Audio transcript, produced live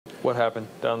What happened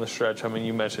down the stretch? I mean,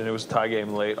 you mentioned it was a tie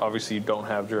game late. Obviously, you don't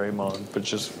have Draymond, but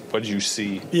just what did you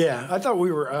see? Yeah, I thought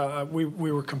we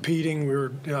were competing. We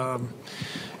were,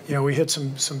 we hit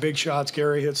some big shots.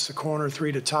 Gary hits the corner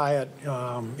three to tie it.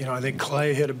 I think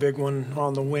Clay hit a big one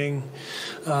on the wing.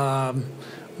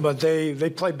 But they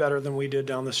played better than we did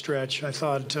down the stretch. I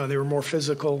thought they were more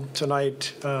physical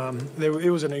tonight.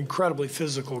 It was an incredibly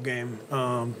physical game.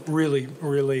 Really,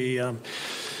 a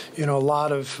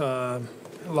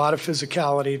lot of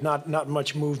physicality, not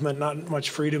much movement, not much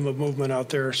freedom of movement out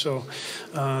there. So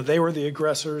they were the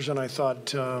aggressors, and I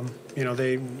thought,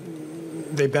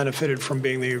 they benefited from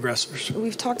being the aggressors.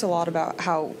 We've talked a lot about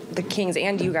how the Kings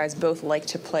and you guys both like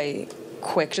to play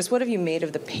quick. Just what have you made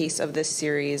of the pace of this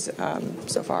series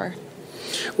so far?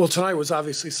 Well, tonight was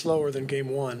obviously slower than game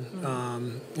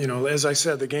one. As I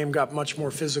said, the game got much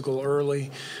more physical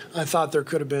early. I thought there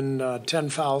could have been 10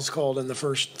 fouls called in the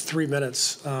first 3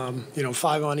 minutes,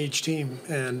 5 on each team.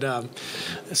 And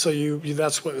so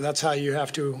that's how you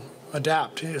have to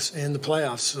adapt in the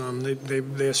playoffs.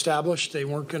 They established they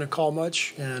weren't going to call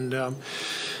much, and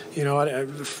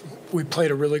we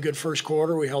played a really good first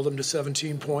quarter. We held them to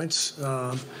 17 points,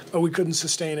 but we couldn't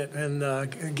sustain it, and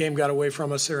the game got away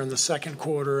from us there in the second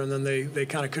quarter, and then they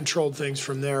kind of controlled things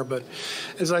from there. But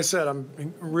as I said,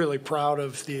 I'm really proud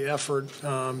of the effort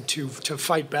to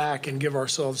fight back and give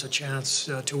ourselves a chance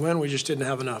to win. We just didn't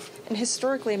have enough. And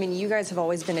historically, I mean, you guys have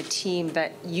always been a team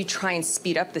that you try and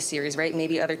speed up the series, right?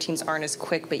 Maybe other teams aren't as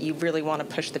quick, but you really want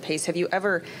to push the pace. Have you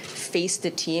ever faced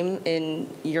a team in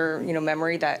your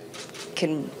memory that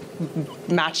can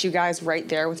match you guys right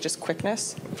there with just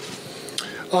quickness?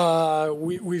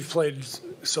 We've played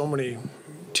so many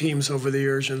teams over the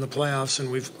years in the playoffs,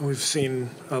 and we've seen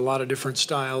a lot of different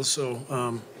styles. So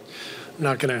I'm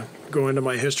not going to go into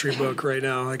my history book right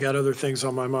now. I got other things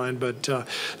on my mind, but the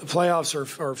playoffs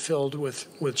are filled with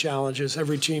challenges.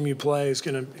 Every team you play is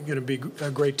going to be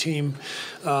a great team.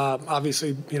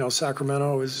 Obviously,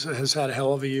 Sacramento has had a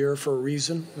hell of a year for a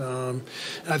reason.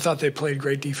 I thought they played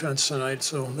great defense tonight,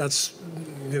 so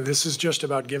this is just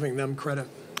about giving them credit.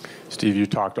 Steve, you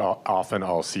talked often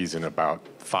all season about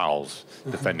fouls,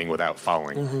 defending without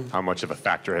fouling. How much of a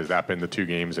factor has that been the 2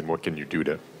 games, and what can you do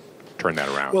to turn that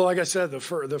around? Well, like I said, the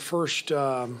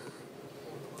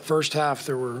first half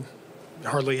there were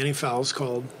hardly any fouls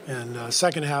called, and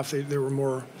second half there were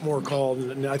more called,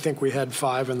 and I think we had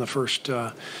 5 in the first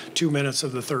 2 minutes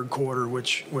of the third quarter,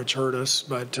 which hurt us.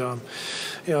 But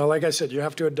like I said, you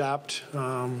have to adapt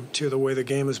to the way the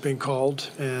game is being called,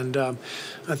 and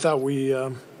I thought we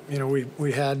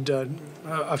had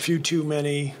a few too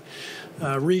many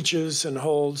reaches and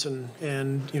holds and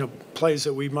plays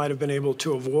that we might have been able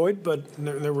to avoid, but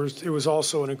it was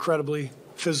also an incredibly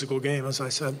physical game, as I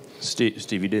said.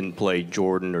 Steve, you didn't play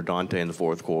Jordan or Dante in the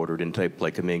fourth quarter, didn't play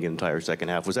Kuminga in the entire second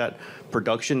half. Was that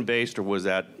production-based, or was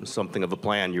that something of a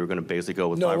plan? You were going to basically go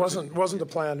with No, it wasn't the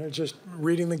plan. It was just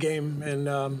reading the game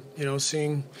and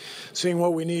seeing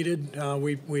what we needed.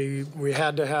 We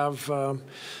had to have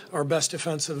our best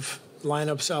defensive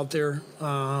lineups out there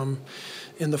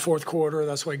in the fourth quarter.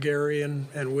 That's why Gary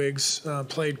and Wiggs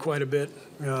played quite a bit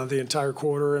the entire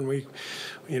quarter, and we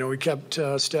kept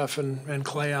Steph and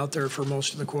Clay out there for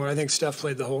most of the quarter. I think Steph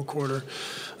played the whole quarter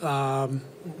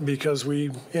because we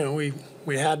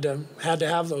had to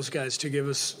have those guys to give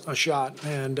us a shot,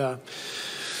 and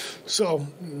so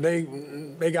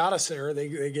they got us there.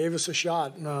 They gave us a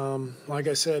shot. Like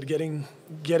I said, getting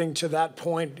to that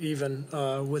point, even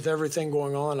with everything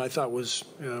going on, I thought was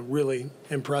really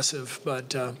impressive,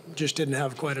 but just didn't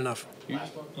have quite enough.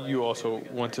 You also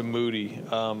went to Moody.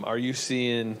 Are you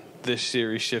seeing this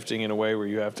series shifting in a way where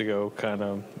you have to go kind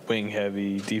of wing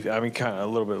heavy? I mean, kind of a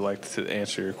little bit like to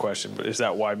answer your question, but is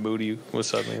that why Moody was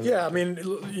suddenly? Yeah, I mean,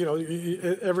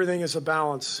 everything is a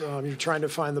balance. You're trying to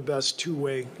find the best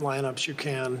two-way lineups you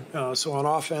can. So on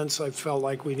offense, I felt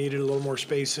like we needed a little more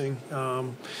spacing.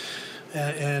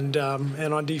 And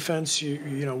on defense,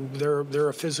 they're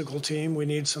a physical team. We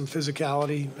need some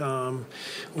physicality.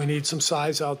 We need some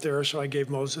size out there. So I gave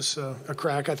Moses a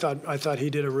crack. I thought he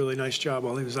did a really nice job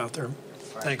while he was out there.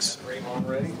 Thanks. Draymond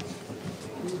ready?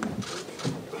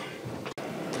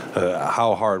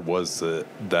 How hard was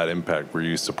that impact? Were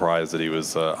you surprised that he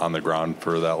was on the ground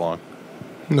for that long?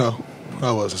 No,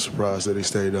 I wasn't surprised that he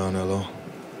stayed down that long.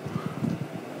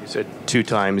 You said 2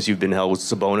 times you've been held with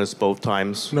Sabonis, both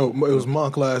times? No, it was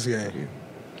Monk last game,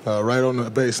 right on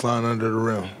the baseline under the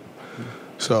rim.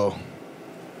 So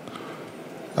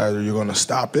either you're going to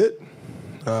stop it.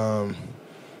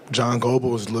 John Goble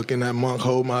was looking at Monk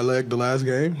hold my leg the last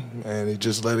game, and he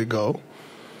just let it go.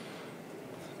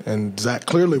 And Zach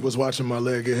clearly was watching my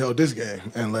leg get held this game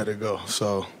and let it go.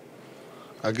 So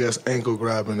I guess ankle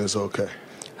grabbing is okay.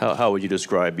 How would you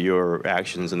describe your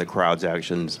actions and the crowd's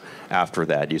actions after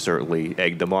that? You certainly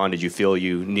egged them on. Did you feel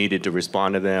you needed to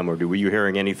respond to them, or were you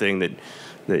hearing anything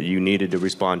that you needed to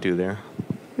respond to there?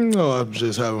 No, I'm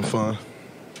just having fun.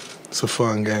 It's a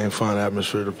fun game, fun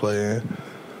atmosphere to play in.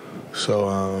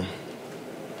 So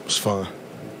it's fun.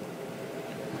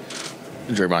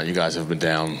 Draymond, you guys have been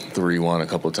down 3-1 a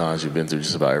couple of times. You've been through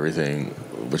just about everything,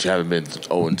 but you haven't been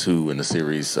 0-2 in the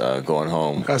series going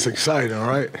home. That's exciting,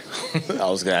 right? I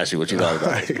was going to ask you what you thought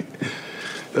about it.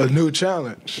 A new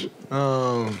challenge.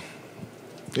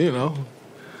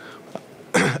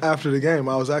 After the game,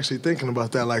 I was actually thinking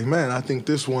about that. Like, man, I think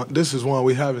this is one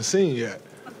we haven't seen yet.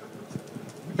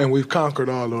 And we've conquered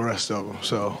all the rest of them.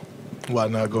 So why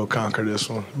not go conquer this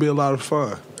one? Be a lot of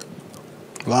fun.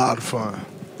 A lot of fun.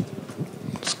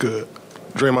 It's good.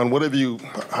 Draymond,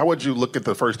 how would you look at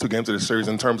the first two games of the series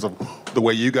in terms of the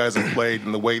way you guys have played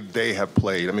and the way they have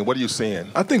played? I mean, what are you seeing?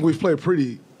 I think we've played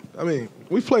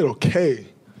we've played okay.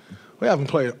 We haven't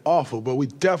played awful, but we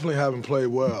definitely haven't played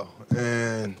well.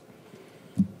 And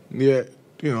yet,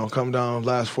 come down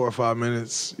last 4 or 5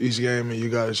 minutes each game and you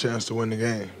got a chance to win the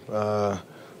game.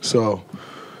 So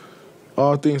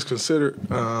all things considered,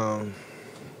 I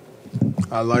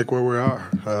like where we are.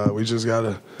 We just got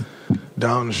to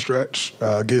down the stretch,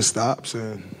 get stops,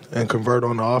 and convert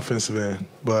on the offensive end.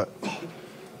 But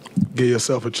give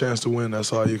yourself a chance to win.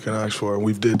 That's all you can ask for. And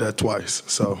we've did that twice,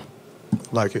 so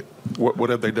like it.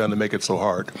 What have they done to make it so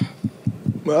hard?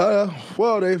 Well,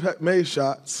 they've made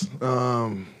shots.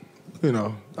 They've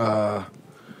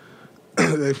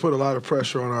put a lot of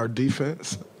pressure on our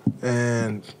defense.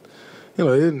 And,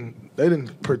 they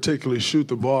didn't particularly shoot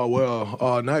the ball well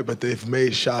all night, but they've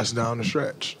made shots down the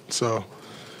stretch. So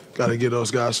got to give those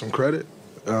guys some credit.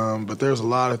 But there's a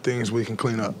lot of things we can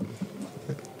clean up.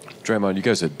 Draymond, you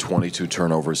guys had 22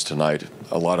 turnovers tonight.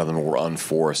 A lot of them were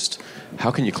unforced. How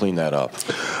can you clean that up?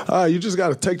 You just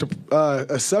got to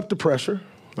accept the pressure,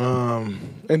 and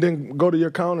then go to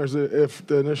your counters if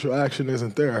the initial action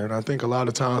isn't there. And I think a lot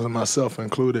of times, and myself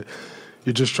included,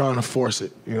 you're just trying to force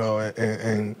it,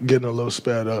 and getting a little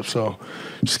sped up. So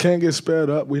just can't get sped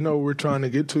up. We know what we're trying to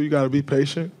get to. You got to be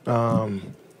patient.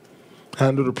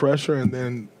 Handle the pressure, and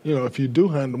then, if you do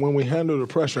when we handle the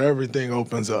pressure, everything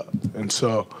opens up. And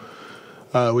so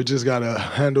we just got to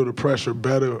handle the pressure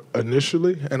better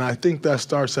initially, and I think that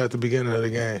starts at the beginning of the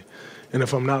game. And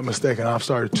if I'm not mistaken, I've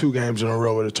started 2 games in a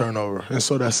row with a turnover, and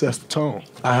so that sets the tone.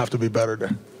 I have to be better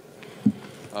there.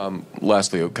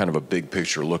 Lastly, kind of a big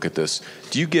picture look at this.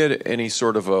 Do you get any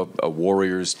sort of a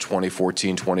Warriors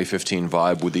 2014, 2015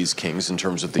 vibe with these Kings in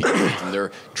terms of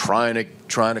they're trying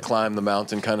to climb the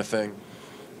mountain kind of thing?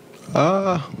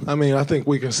 I think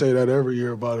we can say that every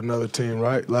year about another team,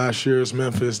 right? Last year is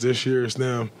Memphis, this year is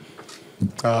them.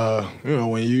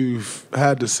 When you've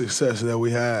had the success that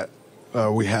we have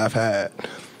had,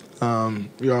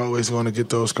 you're always going to get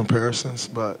those comparisons,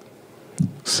 but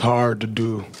it's hard to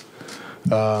do.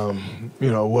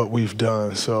 What we've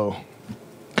done, so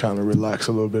kind of relax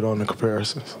a little bit on the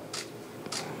comparisons.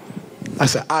 I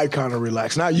said I kind of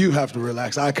relax, not you have to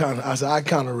relax. I kind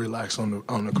of relax on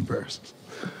the comparisons.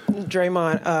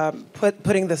 Draymond,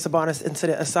 putting the Sabonis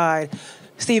incident aside,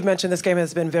 Steve mentioned this game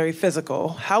has been very physical.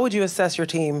 How would you assess your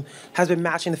team has been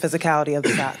matching the physicality of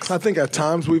the Sox? I think at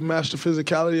times we've matched the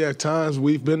physicality. At times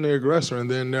we've been the aggressor, and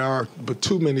then there are but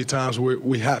too many times where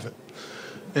we haven't.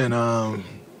 And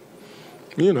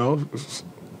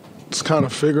it's kind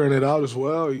of figuring it out as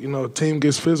well. Team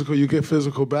gets physical, you get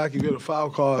physical back, you get a foul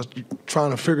call,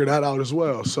 trying to figure that out as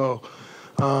well. So,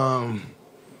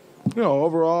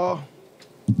 overall,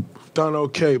 done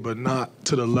okay, but not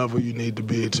to the level you need to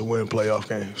be to win playoff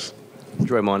games.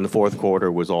 Draymond, the fourth quarter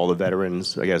was all the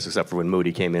veterans, I guess, except for when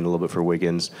Moody came in a little bit for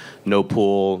Wiggins. No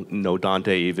Poole, no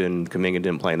Dante even. Kuminga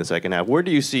didn't play in the second half. Where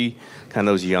do you see kind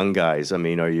of those young guys? I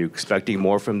mean, are you expecting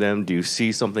more from them? Do you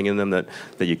see something in them that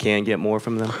you can get more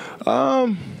from them?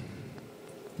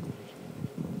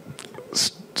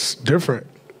 It's different.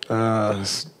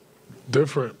 It's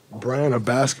different brand of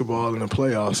basketball in the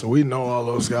playoffs, and we know all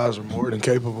those guys are more than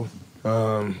capable.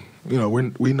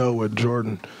 We know what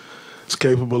Jordan is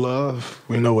capable of.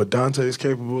 We know what Dante is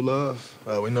capable of.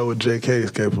 We know what JK is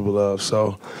capable of.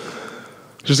 So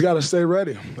just got to stay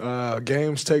ready.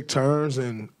 Games take turns,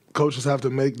 and coaches have to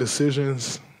make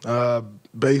decisions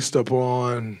based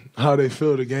upon how they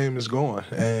feel the game is going.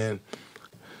 And,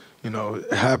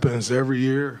 it happens every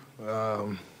year,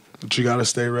 but you got to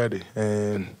stay ready.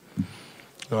 And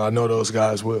I know those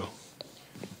guys will.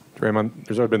 Draymond,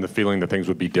 there's always been the feeling that things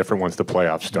would be different once the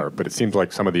playoffs start, but it seems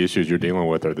like some of the issues you're dealing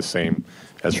with are the same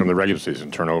as from the regular season: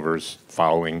 turnovers,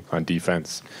 fouling on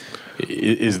defense.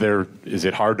 Is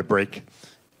it hard to break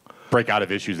out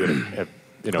of issues that have,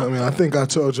 you know? I mean, I think I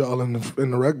told y'all in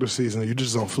the regular season, you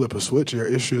just don't flip a switch. Your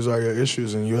issues are your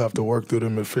issues, and you have to work through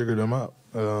them and figure them out.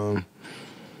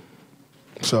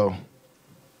 So,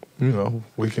 you know,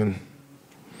 we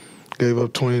gave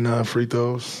up 29 free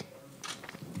throws.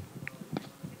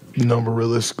 Number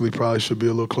realistically probably should be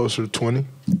a little closer to 20,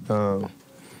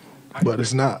 but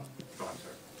it's not.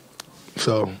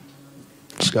 So,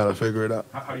 just got to figure it out.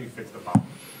 How do you fix the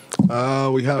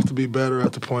foul? We have to be better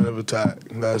at the point of attack.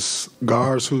 That's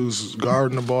guards who's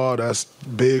guarding the ball. That's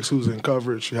bigs who's in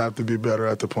coverage. You have to be better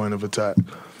at the point of attack.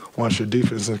 Once your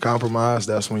defense is compromised,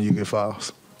 that's when you get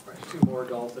fouls. Two more,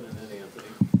 Dalton, and then Anthony.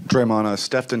 Draymond,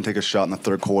 Steph didn't take a shot in the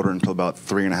third quarter until about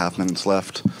 3.5 minutes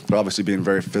left. They're obviously being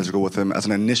very physical with him. As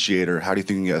an initiator, how do you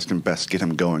think you guys can best get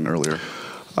him going earlier?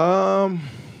 I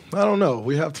don't know.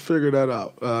 We have to figure that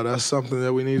out. That's something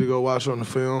that we need to go watch on the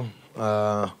film.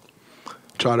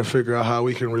 Try to figure out how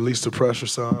we can release the pressure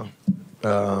some.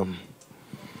 You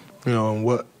know, and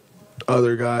what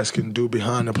other guys can do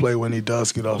behind the play when he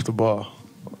does get off the ball.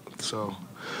 So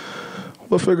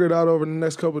we'll figure it out over the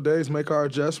next couple of days, make our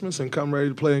adjustments, and come ready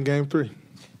to play in Game 3.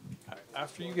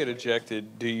 After you get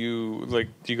ejected, do you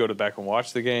go back and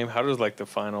watch the game? How does the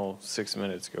final 6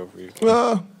 minutes go for you?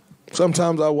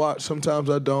 Sometimes I watch, sometimes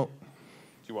I don't.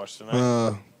 Did you watch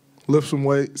tonight? Lift some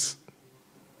weights,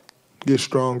 get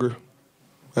stronger.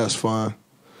 That's fine.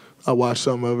 I watched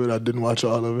some of it. I didn't watch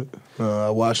all of it. I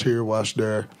watched here, watched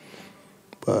there.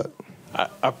 But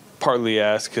I partly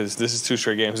asked because this is 2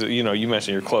 straight games. You know, you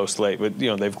mentioned you're close late, but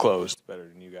they've closed better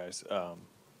than you guys.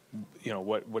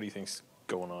 What do you think's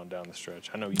going on down the stretch?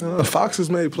 I know you. Fox has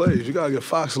made plays. You gotta give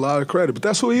Fox a lot of credit, but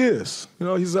that's who he is. You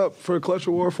know, he's up for a clutch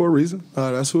award for a reason.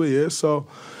 That's who he is. So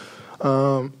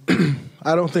I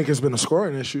don't think it's been a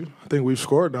scoring issue. I think we've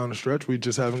scored down the stretch. We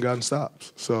just haven't gotten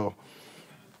stops. So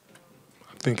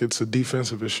I think it's a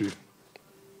defensive issue.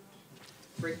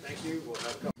 Great, thank you. We'll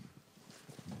have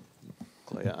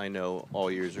Clay, I know all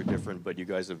years are different, but you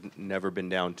guys have never been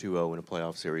down 2-0 in a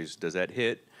playoff series. Does that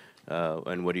hit?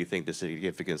 And what do you think the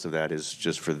significance of that is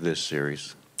just for this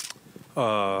series?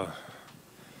 I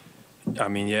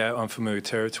mean, yeah, unfamiliar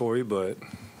territory, but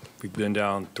we've been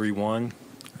down 3-1.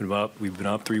 We've been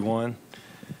up 3-1.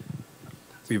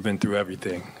 We've been through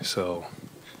everything. So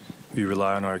we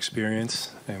rely on our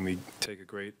experience, and we take a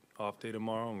great off day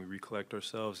tomorrow, and we recollect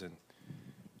ourselves and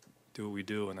do what we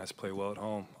do, and that's play well at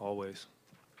home, always.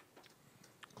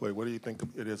 Clay, what do you think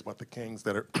it is about the Kings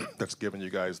that's giving you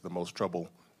guys the most trouble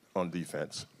on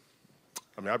defense?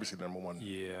 I mean, obviously, number one.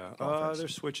 Yeah, they're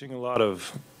switching a lot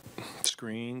of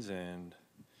screens, and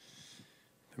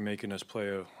they're making us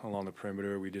play along the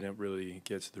perimeter. We didn't really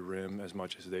get to the rim as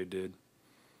much as they did.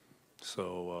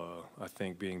 So I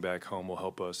think being back home will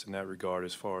help us in that regard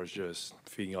as far as just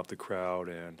feeding off the crowd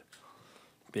and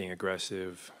being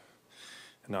aggressive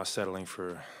and not settling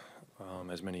for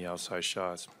as many outside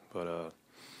shots. But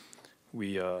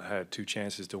we had 2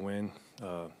 chances to win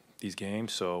these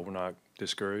games, so we're not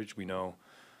discouraged. We know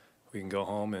we can go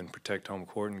home and protect home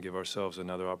court and give ourselves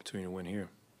another opportunity to win here.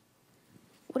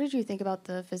 What did you think about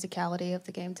the physicality of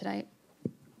the game tonight?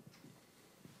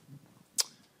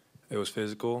 It was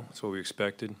physical. That's what we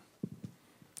expected.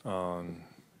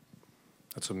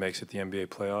 That's what makes it the NBA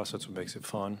playoffs. That's what makes it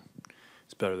fun.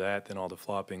 It's better that than all the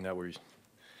flopping that we've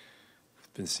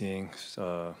been seeing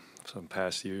some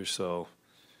past years. So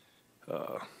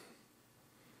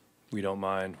we don't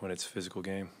mind when it's a physical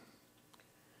game.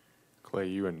 Clay,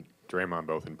 you and Draymond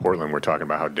both in Portland were talking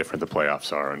about how different the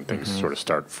playoffs are and things sort of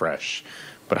start fresh.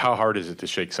 But how hard is it to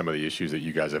shake some of the issues that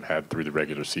you guys have had through the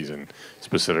regular season,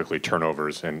 specifically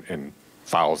turnovers and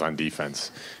fouls on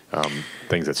defense,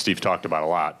 things that Steve talked about a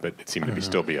lot, but it seemed to be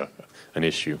still be an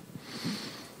issue?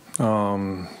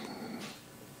 The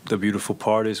beautiful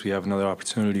part is we have another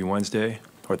opportunity Wednesday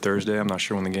or Thursday. I'm not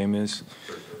sure when the game is.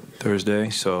 Thursday.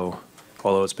 So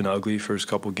although it's been ugly first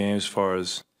couple games as far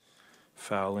as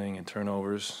fouling and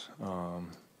turnovers,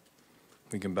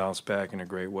 we can bounce back in a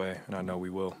great way, and I know we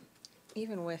will.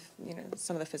 Even with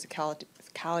some of the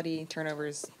physicality,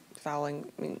 turnovers, fouling,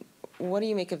 I mean, what do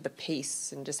you make of the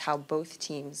pace and just how both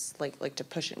teams like to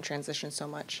push it and transition so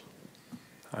much?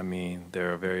 I mean,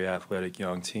 they're a very athletic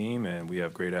young team, and we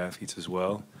have great athletes as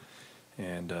well.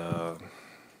 And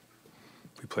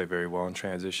we play very well in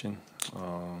transition.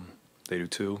 They do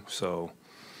too. So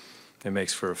it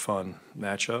makes for a fun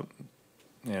matchup.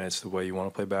 And it's the way you want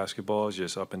to play basketball, is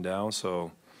just up and down.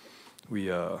 So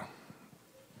we'll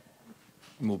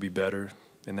be better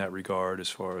in that regard as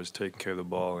far as taking care of the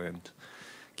ball and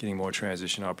getting more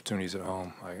transition opportunities at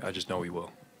home. I just know he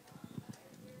will.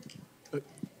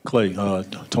 Clay,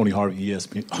 Tony Harvey,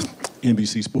 ESPN,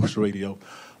 NBC Sports Radio.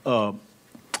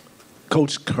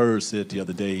 Coach Kerr said the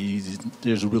other day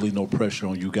there's really no pressure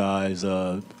on you guys.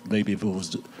 Maybe if it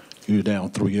was you're down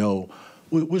 3-0.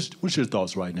 What's your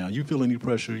thoughts right now? You feel any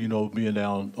pressure, being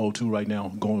down 0-2 right now,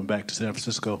 going back to San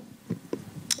Francisco?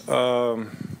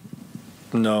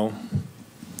 No,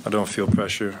 I don't feel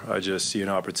pressure. I just see an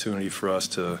opportunity for us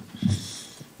to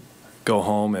go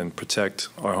home and protect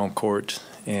our home court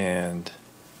and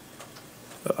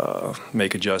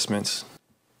make adjustments.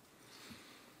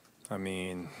 I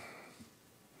mean,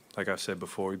 like I've said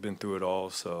before, we've been through it all,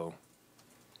 so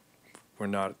we're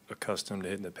not accustomed to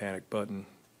hitting the panic button.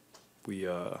 We,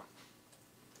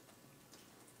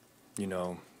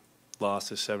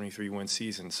 lost a 73-win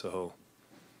season, so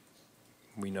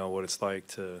we know what it's like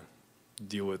to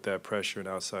deal with that pressure and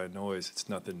outside noise. It's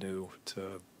nothing new.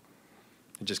 It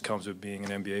just comes with being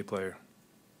an NBA player.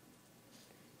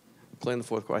 Playing the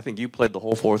fourth quarter, I think you played the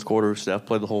whole fourth quarter. Steph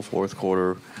played the whole fourth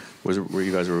quarter. Where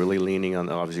you guys were really leaning on?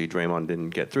 Obviously, Draymond didn't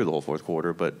get through the whole fourth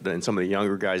quarter, but then some of the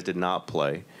younger guys did not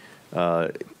play.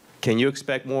 Can you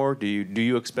expect more? Do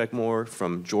you expect more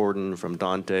from Jordan, from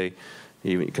Dante,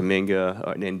 even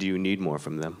Kuminga, and do you need more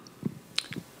from them?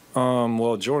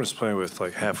 Well, Jordan's playing with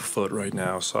like half a foot right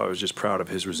now, so I was just proud of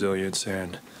his resilience.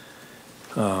 And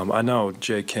I know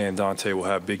J.K. and Dante will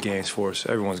have big games for us.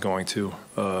 Everyone's going to.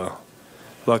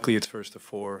 Luckily, it's 1st to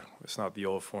 4. It's not the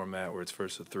old format where it's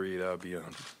 1st to 3. That would be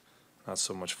not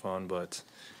so much fun. But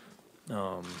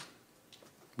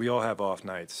we all have off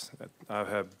nights. I've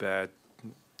had bad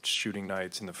shooting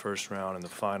nights in the first round, in the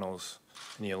finals,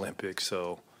 in the Olympics.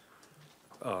 So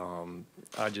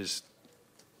I just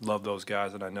love those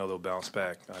guys, and I know they'll bounce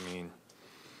back. I mean,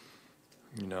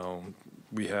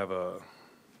 we have a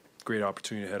great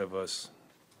opportunity ahead of us.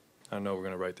 I know we're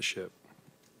going to right the ship.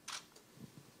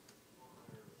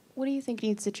 What do you think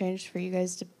needs to change for you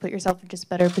guys to put yourself in just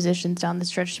better positions down the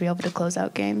stretch to be able to close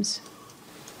out games?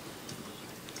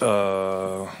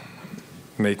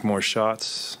 Make more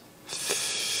shots,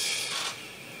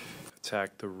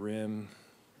 attack the rim,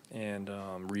 and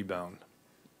rebound.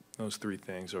 Those 3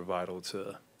 things are vital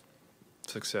to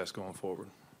success going forward.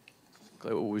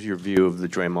 What was your view of the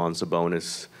Draymond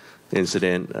Sabonis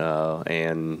incident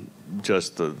and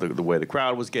just the way the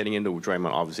crowd was getting into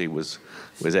Draymond? Obviously was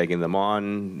egging them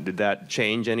on. Did that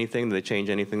change anything? Did they change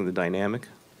anything in the dynamic?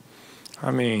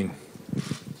 I mean,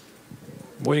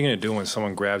 what are you going to do when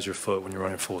someone grabs your foot when you're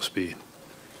running full speed?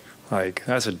 Like,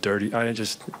 that's a dirty...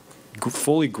 just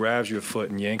fully grabs your foot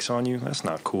and yanks on you. That's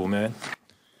not cool, man.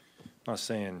 I'm not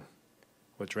saying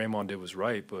what Draymond did was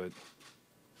right, but,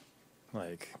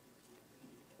 like,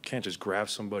 you can't just grab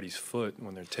somebody's foot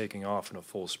when they're taking off in a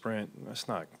full sprint. That's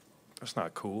not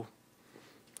cool.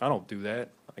 I don't do that.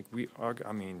 Like,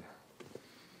 I mean,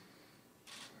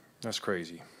 that's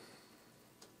crazy.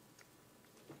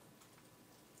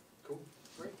 Cool.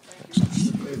 Great.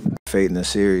 Fate in the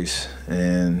series,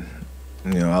 and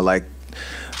I like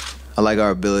our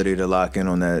ability to lock in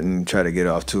on that and try to get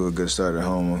off to a good start at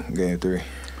home on Game 3.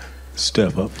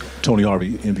 Step up. Tony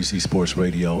Harvey, NBC Sports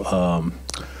Radio.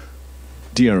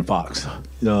 De'Aaron Fox.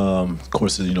 Of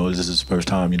course, this is his first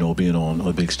time, being on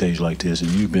a big stage like this, and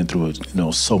you've been through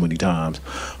it, so many times.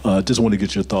 Just want to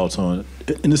get your thoughts on,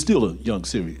 and it's still a young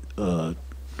series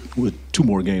with 2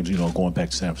 more games, going back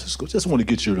to San Francisco. Just want to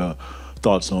get your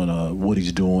thoughts on what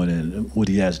he's doing and what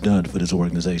he has done for this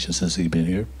organization since he's been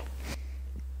here.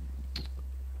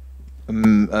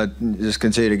 I just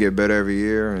continue to get better every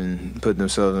year and put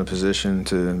themselves in a position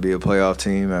to be a playoff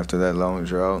team after that long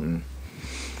drought. And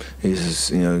he's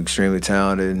extremely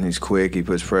talented. He's quick. He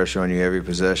puts pressure on you every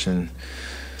possession.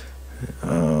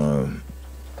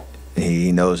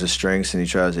 He knows his strengths and he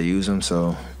tries to use them.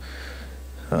 So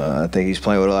I think he's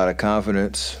playing with a lot of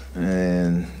confidence,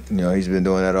 and he's been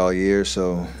doing that all year.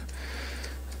 So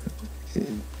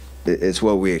it's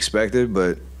what we expected,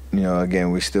 but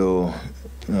again, we still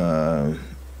kind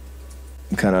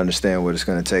of understand what it's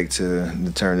going to take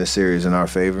to turn this series in our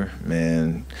favor,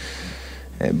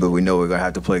 but we know we're going to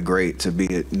have to play great to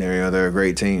beat it. They're a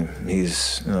great team.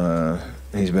 He's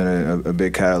been a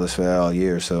big catalyst for that all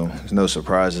year, so there's no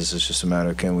surprises. It's just a matter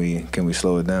of can we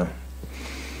slow it down.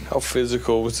 How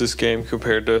physical was this game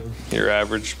compared to your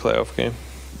average playoff game?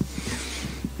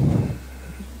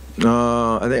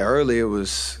 I think early they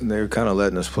were kind of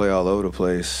letting us play all over the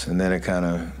place, and then it kind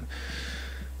of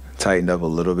tightened up a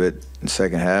little bit in the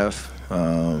second half.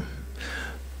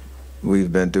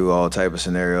 We've been through all type of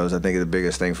scenarios. I think the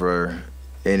biggest thing for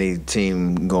any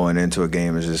team going into a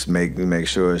game is just make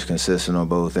sure it's consistent on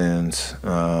both ends,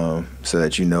 so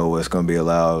that you know what's going to be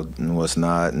allowed and what's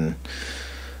not. And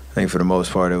I think for the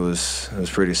most part it was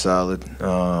pretty solid.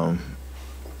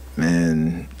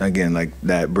 And again, like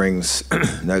that brings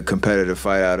that competitive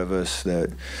fight out of us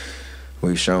that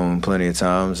we've shown plenty of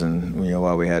times, and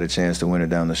while we had a chance to win it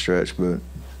down the stretch, but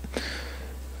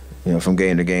from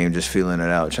game to game, just feeling it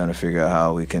out, trying to figure out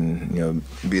how we can,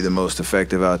 be the most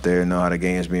effective out there, know how the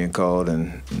game's being called,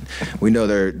 and we know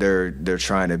they're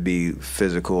trying to be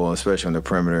physical, especially on the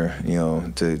perimeter,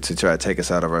 to try to take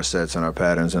us out of our sets and our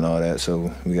patterns and all that.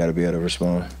 So we got to be able to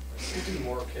respond.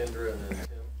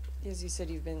 As you said,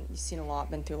 you've seen a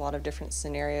lot, been through a lot of different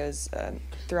scenarios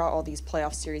throughout all these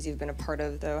playoff series you've been a part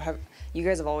of. Though, you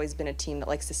guys have always been a team that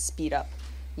likes to speed up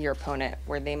your opponent,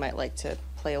 where they might like to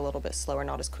play a little bit slower,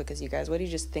 not as quick as you guys. What do you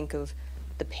just think of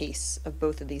the pace of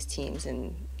both of these teams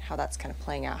and how that's kind of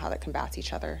playing out, how that combats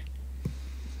each other?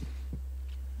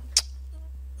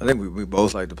 I think we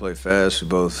both like to play fast. We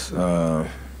both,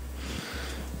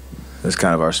 that's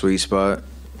kind of our sweet spot.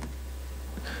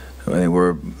 I think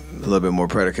we're a little bit more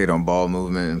predicated on ball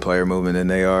movement and player movement than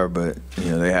they are, but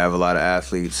they have a lot of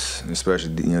athletes,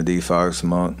 especially D. Fox,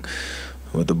 Monk.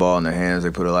 With the ball in their hands, they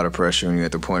put a lot of pressure when you're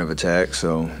at the point of attack.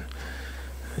 So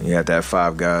you have to have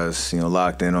 5 guys,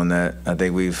 locked in on that. I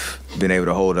think we've been able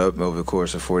to hold up over the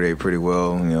course of 48 pretty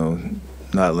well.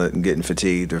 Not getting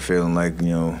fatigued or feeling like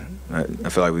I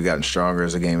feel like we've gotten stronger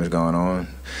as the game has gone on.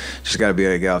 Just got to be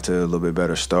able to get out to a little bit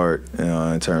better start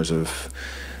in terms of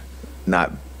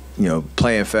not.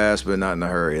 Playing fast but not in a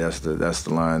hurry. That's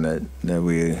the line that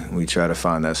we try to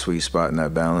find that sweet spot and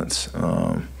that balance.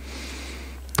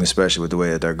 Especially with the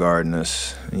way that they're guarding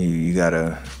us, you got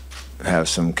to have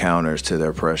some counters to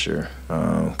their pressure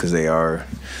because they are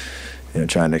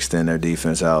trying to extend their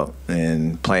defense out,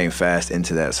 and playing fast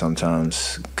into that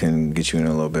sometimes can get you in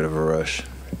a little bit of a rush.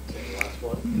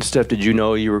 Steph, did you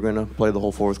know you were going to play the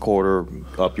whole fourth quarter,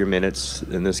 up your minutes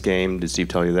in this game? Did Steve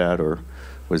tell you that, or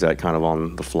was that kind of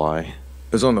on the fly?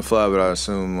 It was on the fly, but I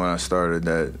assumed when I started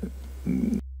that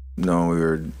knowing we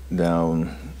were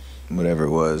down whatever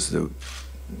it was, that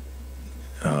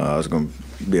I was going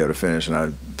to be able to finish, and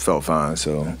I felt fine.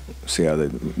 So see how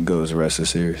that goes the rest of the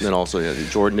series. And also,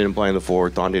 Jordan didn't play in the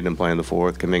fourth, Dante didn't play in the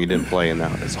fourth, Kuminga didn't play in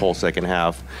this whole second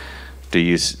half. Do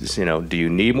you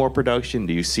need more production?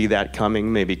 Do you see that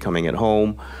coming, maybe coming at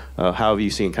home? How have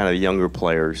you seen kind of the younger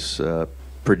players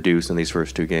produce in these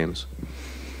first 2 games?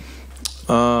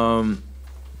 I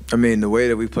mean, the way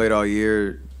that we played all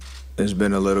year has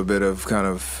been a little bit of kind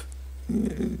of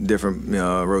different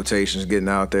rotations, getting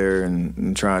out there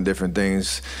and trying different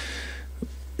things.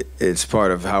 It's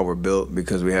part of how we're built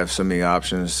because we have so many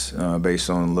options based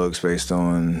on looks, based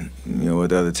on what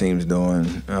the other team's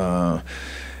doing.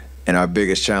 And our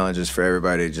biggest challenge is for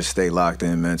everybody to just stay locked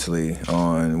in mentally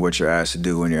on what you're asked to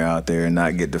do when you're out there and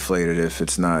not get deflated if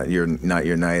it's not your night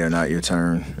or not your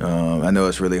turn. I know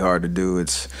it's really hard to do.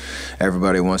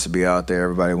 Everybody wants to be out there.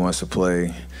 Everybody wants to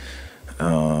play.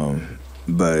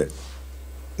 But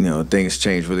things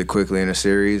change really quickly in a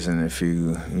series, and if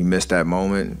you miss that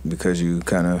moment because you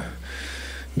kind of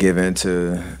give in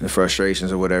to the frustrations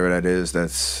or whatever that is,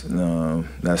 that's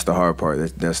the hard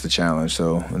part. That's the challenge.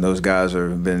 So those guys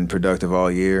have been productive all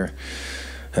year,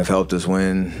 have helped us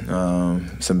win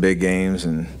some big games,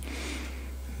 and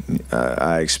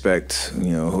I expect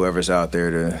whoever's out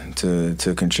there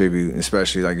to contribute,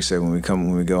 especially like you said when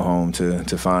we go home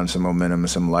to find some momentum and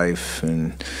some life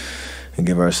and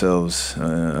give ourselves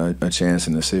a chance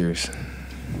in the series.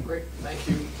 Great, thank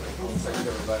you.